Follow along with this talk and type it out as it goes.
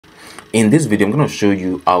In this video, I'm going to show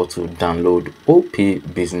you how to download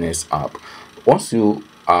Opay business app. Once you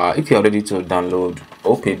if you are ready to download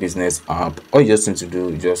Opay business app, all you just need to do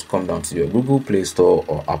is just come down to your Google Play Store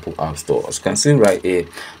or Apple App Store. As you can see right here,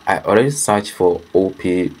 I already searched for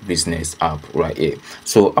Opay business app right here.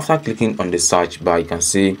 So after clicking on the search bar, you can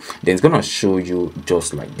see then it's going to show you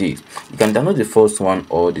just like this. You can download the first one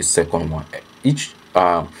or the second one. Each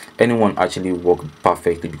anyone actually work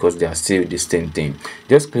perfectly because they are still the same thing.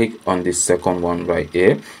 Just click on the second one right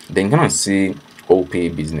here, then you're gonna see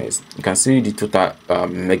Opay business. You can see the total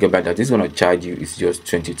megabyte that is going to charge you is just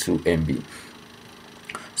 22 MB.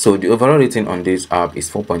 So the overall rating on this app is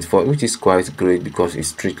 4.4, which is quite great because it's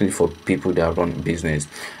strictly for people that run business.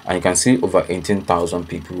 And you can see over 18,000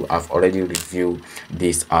 people have already reviewed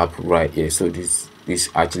this app right here. So this is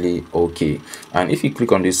actually okay. And if you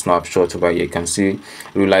click on this snapshot over here, you can see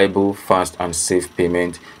reliable, fast and safe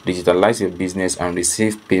payment. Digitalize your business and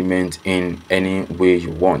receive payment in any way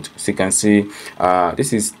you want. So you can see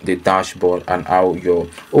this is the dashboard and how your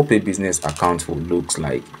Opay business account will look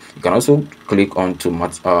like. You can also click on to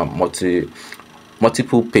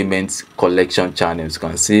multiple payments collection channels. You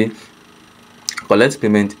can see collect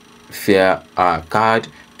payment via card,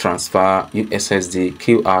 transfer, USSD,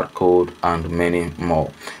 QR code and many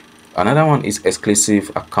more. Another one is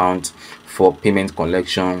exclusive account for payment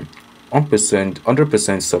collection,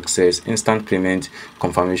 100% success, instant payment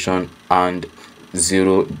confirmation and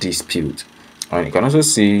zero dispute. And you can also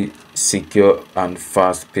see secure and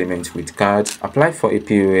fast payment with cards. Apply for a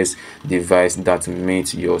POS device that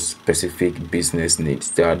meets your specific business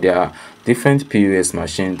needs. There are different POS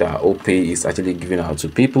machines that Opay is actually giving out to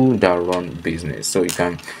people that run business, so you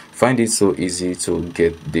can find it so easy to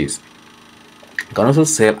get this. You can also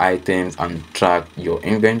sell items and track your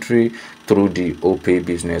inventory through the Opay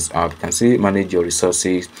business app. You can see manage your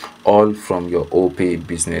resources all from your Opay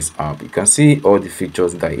business app. You can see all the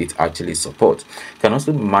features that it actually supports. You can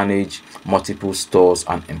also manage multiple stores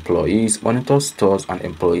and employees, monitor stores and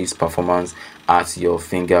employees performance at your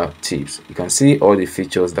fingertips. You can see all the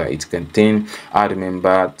features that it contains. Add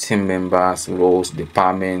member, team members, roles,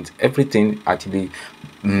 department, everything actually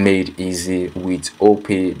made easy with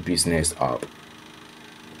Opay business app.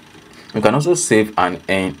 You can also save and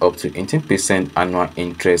earn up to 18% annual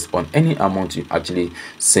interest on any amount you actually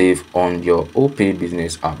save on your Opay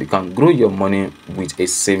business app. You can grow your money with a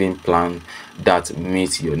saving plan that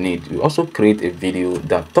meets your need. We also create a video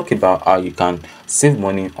that talk about how you can save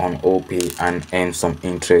money on Opay and earn some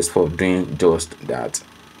interest for doing just that.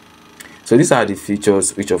 So these are the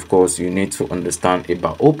features which of course you need to understand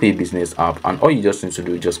about Opay business app, and all you just need to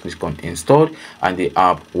do is just click on install and the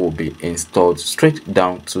app will be installed straight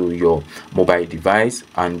down to your mobile device,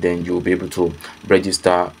 and then you'll be able to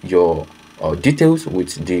register your details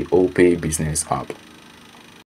with the Opay business app.